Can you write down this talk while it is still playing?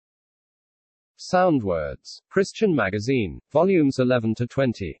Sound Words. Christian Magazine. Volumes 11 to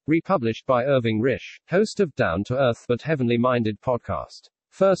 20. Republished by Irving Risch, host of Down to Earth but Heavenly Minded podcast.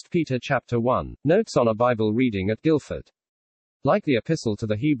 1 Peter chapter 1. Notes on a Bible reading at Guildford. Like the epistle to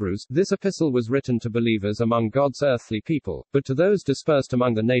the Hebrews, this epistle was written to believers among God's earthly people, but to those dispersed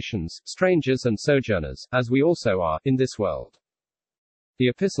among the nations, strangers and sojourners, as we also are, in this world. The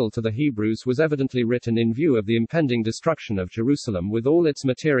epistle to the Hebrews was evidently written in view of the impending destruction of Jerusalem with all its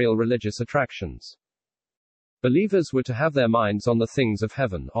material religious attractions. Believers were to have their minds on the things of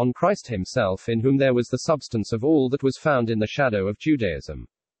heaven, on Christ himself, in whom there was the substance of all that was found in the shadow of Judaism.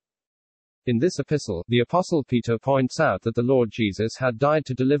 In this epistle, the Apostle Peter points out that the Lord Jesus had died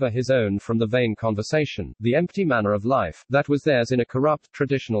to deliver his own from the vain conversation, the empty manner of life, that was theirs in a corrupt,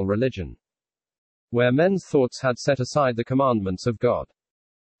 traditional religion, where men's thoughts had set aside the commandments of God.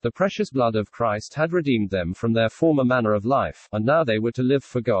 The precious blood of Christ had redeemed them from their former manner of life, and now they were to live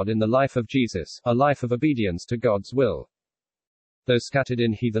for God in the life of Jesus, a life of obedience to God's will. Though scattered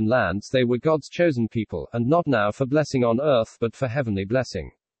in heathen lands, they were God's chosen people, and not now for blessing on earth but for heavenly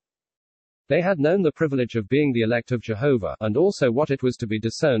blessing. They had known the privilege of being the elect of Jehovah, and also what it was to be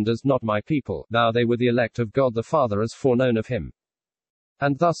discerned as not my people. Now they were the elect of God the Father as foreknown of him,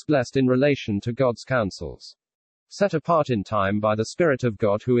 and thus blessed in relation to God's counsels. Set apart in time by the Spirit of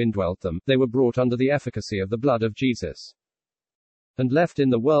God who indwelt them, they were brought under the efficacy of the blood of Jesus, and left in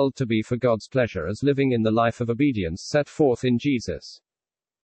the world to be for God's pleasure as living in the life of obedience set forth in Jesus.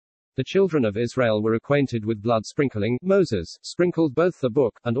 The children of Israel were acquainted with blood sprinkling. Moses sprinkled both the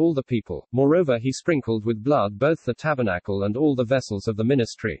book and all the people. Moreover, he sprinkled with blood both the tabernacle and all the vessels of the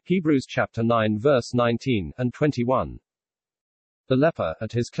ministry. Hebrews chapter 9 verse 19 and 21. The leper,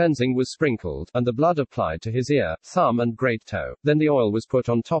 at his cleansing, was sprinkled, and the blood applied to his ear, thumb and great toe. Then the oil was put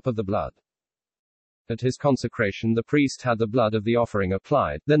on top of the blood. At his consecration the priest had the blood of the offering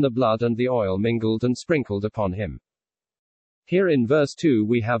applied, then the blood and the oil mingled and sprinkled upon him. Here in verse 2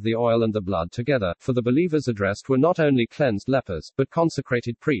 we have the oil and the blood together, for the believers addressed were not only cleansed lepers, but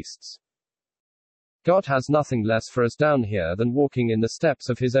consecrated priests. God has nothing less for us down here than walking in the steps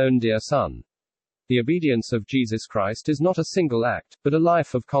of his own dear Son. The obedience of Jesus Christ is not a single act, but a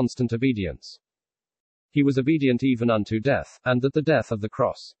life of constant obedience. He was obedient even unto death, and at the death of the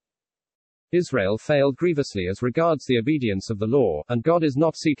cross. Israel failed grievously as regards the obedience of the law, and God is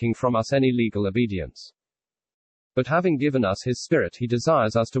not seeking from us any legal obedience. But having given us his Spirit, he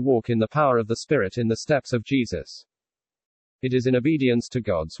desires us to walk in the power of the Spirit in the steps of Jesus. It is in obedience to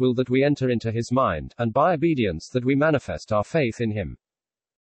God's will that we enter into his mind, and by obedience that we manifest our faith in him.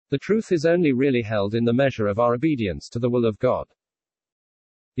 The truth is only really held in the measure of our obedience to the will of God.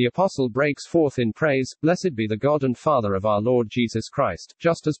 The apostle breaks forth in praise, "Blessed be the God and Father of our Lord Jesus Christ,"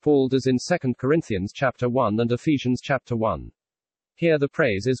 just as Paul does in 2 Corinthians chapter 1 and Ephesians chapter 1. Here the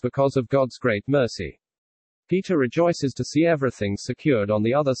praise is because of God's great mercy. Peter rejoices to see everything secured on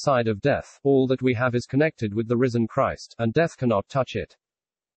the other side of death. All that we have is connected with the risen Christ, and death cannot touch it.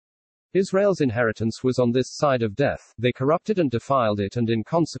 Israel's inheritance was on this side of death. They corrupted and defiled it and in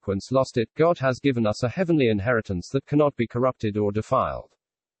consequence lost it. God has given us a heavenly inheritance that cannot be corrupted or defiled.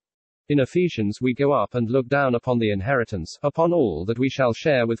 In Ephesians we go up and look down upon the inheritance, upon all that we shall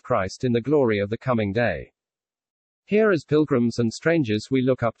share with Christ in the glory of the coming day. Here as pilgrims and strangers we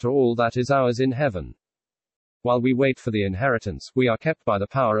look up to all that is ours in heaven. While we wait for the inheritance, we are kept by the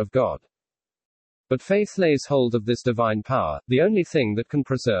power of God. But faith lays hold of this divine power, the only thing that can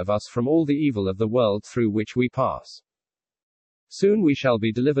preserve us from all the evil of the world through which we pass. Soon we shall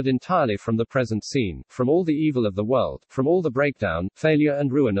be delivered entirely from the present scene, from all the evil of the world, from all the breakdown, failure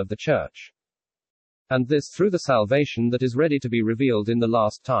and ruin of the church. And this through the salvation that is ready to be revealed in the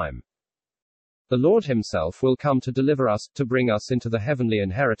last time. The Lord himself will come to deliver us, to bring us into the heavenly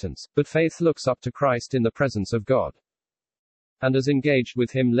inheritance, but faith looks up to Christ in the presence of God, and as engaged with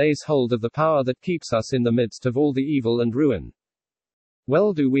him lays hold of the power that keeps us in the midst of all the evil and ruin.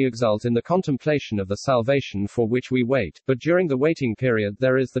 Well do we exult in the contemplation of the salvation for which we wait, but during the waiting period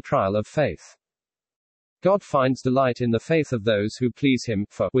there is the trial of faith. God finds delight in the faith of those who please him,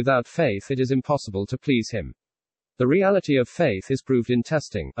 for, without faith it is impossible to please him. The reality of faith is proved in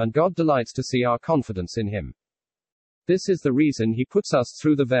testing, and God delights to see our confidence in him. This is the reason he puts us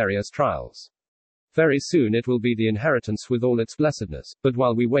through the various trials. Very soon it will be the inheritance with all its blessedness, but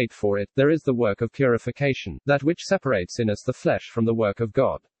while we wait for it, there is the work of purification, that which separates in us the flesh from the work of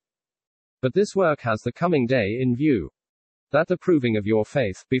God. But this work has the coming day in view. That the proving of your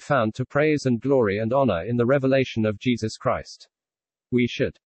faith be found to praise and glory and honor in the revelation of Jesus Christ. We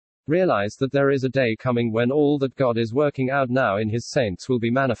should realize that there is a day coming when all that God is working out now in his saints will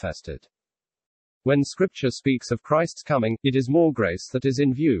be manifested. When Scripture speaks of Christ's coming, it is more grace that is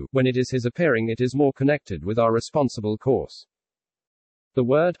in view. When it is his appearing, it is more connected with our responsible course. The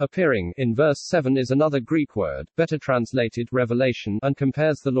word appearing in verse 7 is another Greek word, better translated revelation, and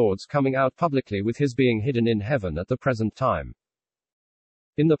compares the Lord's coming out publicly with his being hidden in heaven at the present time.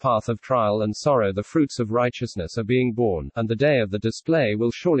 In the path of trial and sorrow the fruits of righteousness are being born, and the day of the display will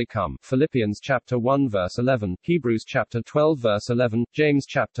surely come. Philippians chapter 1 verse 11, Hebrews chapter 12 verse 11, James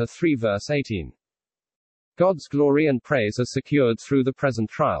chapter 3 verse 18. God's glory and praise are secured through the present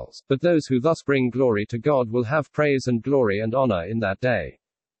trials, but those who thus bring glory to God will have praise and glory and honor in that day.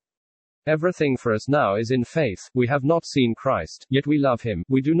 Everything for us now is in faith. We have not seen Christ, yet we love him.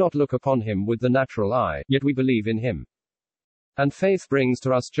 We do not look upon him with the natural eye, yet we believe in him. And faith brings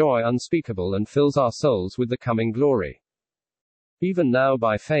to us joy unspeakable and fills our souls with the coming glory. Even now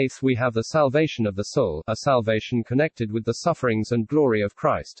by faith we have the salvation of the soul, a salvation connected with the sufferings and glory of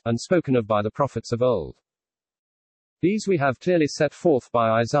Christ, and spoken of by the prophets of old. These we have clearly set forth by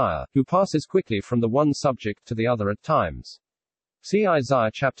Isaiah, who passes quickly from the one subject to the other at times. See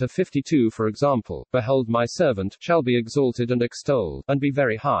Isaiah chapter 52 for example, Behold my servant shall be exalted and extolled, and be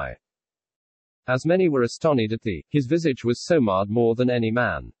very high. As many were astonished at thee, his visage was so marred more than any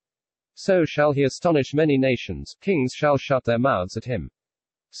man. So shall he astonish many nations, kings shall shut their mouths at him.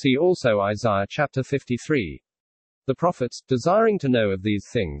 See also Isaiah chapter 53. The prophets, desiring to know of these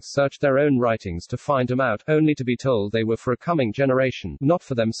things, searched their own writings to find them out, only to be told they were for a coming generation, not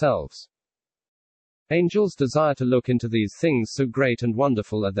for themselves. Angels desire to look into these things, so great and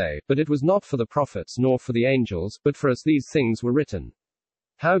wonderful are they, but it was not for the prophets nor for the angels, but for us these things were written.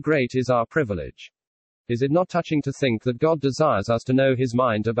 How great is our privilege! Is it not touching to think that God desires us to know his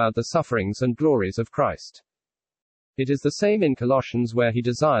mind about the sufferings and glories of Christ? It is the same in Colossians where he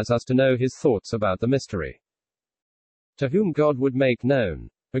desires us to know his thoughts about the mystery, to whom God would make known.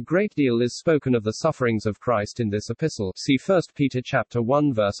 A great deal is spoken of the sufferings of Christ in this epistle. See 1 Peter chapter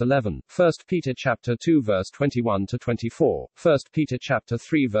 1 verse 11, 1 Peter chapter 2 verse 21 to 24, 1 Peter chapter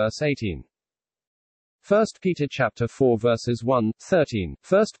 3 verse 18. 1 Peter chapter 4 verses 1, 13,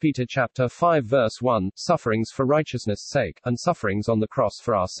 1 Peter chapter 5 verse 1, sufferings for righteousness' sake, and sufferings on the cross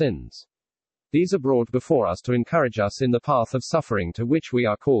for our sins. These are brought before us to encourage us in the path of suffering to which we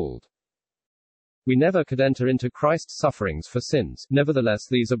are called. We never could enter into Christ's sufferings for sins, nevertheless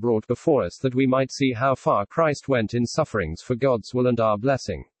these are brought before us that we might see how far Christ went in sufferings for God's will and our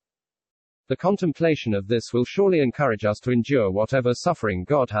blessing. The contemplation of this will surely encourage us to endure whatever suffering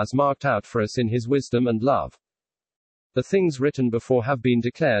God has marked out for us in his wisdom and love. The things written before have been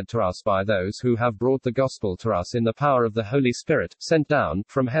declared to us by those who have brought the gospel to us in the power of the Holy Spirit, sent down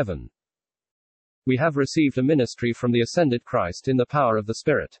from heaven. We have received a ministry from the ascended Christ in the power of the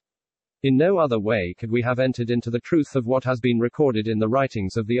Spirit. In no other way could we have entered into the truth of what has been recorded in the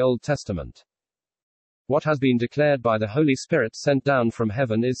writings of the Old Testament. What has been declared by the Holy Spirit sent down from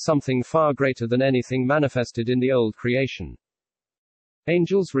heaven is something far greater than anything manifested in the old creation.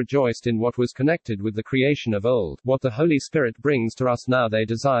 Angels rejoiced in what was connected with the creation of old. What the Holy Spirit brings to us now they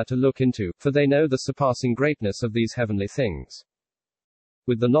desire to look into, for they know the surpassing greatness of these heavenly things.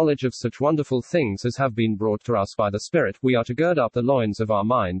 With the knowledge of such wonderful things as have been brought to us by the Spirit, we are to gird up the loins of our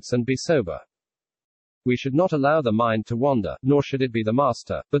minds and be sober. We should not allow the mind to wander, nor should it be the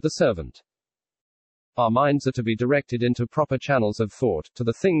master, but the servant. Our minds are to be directed into proper channels of thought, to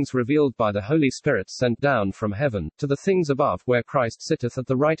the things revealed by the Holy Spirit sent down from heaven, to the things above, where Christ sitteth at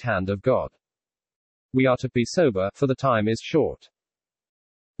the right hand of God. We are to be sober, for the time is short.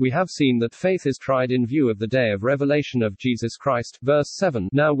 We have seen that faith is tried in view of the day of revelation of Jesus Christ. Verse 7.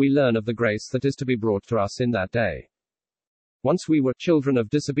 Now we learn of the grace that is to be brought to us in that day. Once we were children of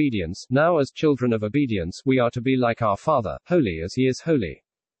disobedience, now as children of obedience, we are to be like our Father, holy as he is holy.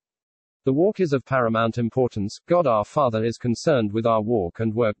 The walk is of paramount importance. God our Father is concerned with our walk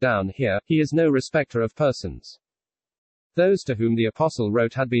and work down here. He is no respecter of persons. Those to whom the apostle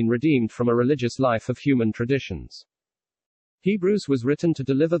wrote had been redeemed from a religious life of human traditions. Hebrews was written to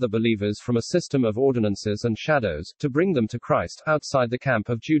deliver the believers from a system of ordinances and shadows, to bring them to Christ, outside the camp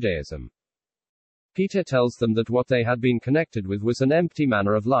of Judaism. Peter tells them that what they had been connected with was an empty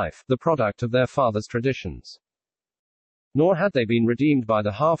manner of life, the product of their fathers' traditions. Nor had they been redeemed by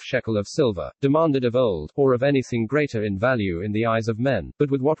the half shekel of silver, demanded of old, or of anything greater in value in the eyes of men,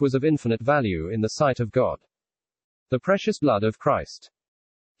 but with what was of infinite value in the sight of God. The precious blood of Christ.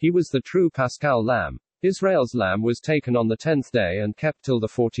 He was the true Paschal Lamb. Israel's lamb was taken on the 10th day and kept till the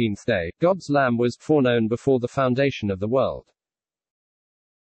 14th day. God's lamb was foreknown before the foundation of the world.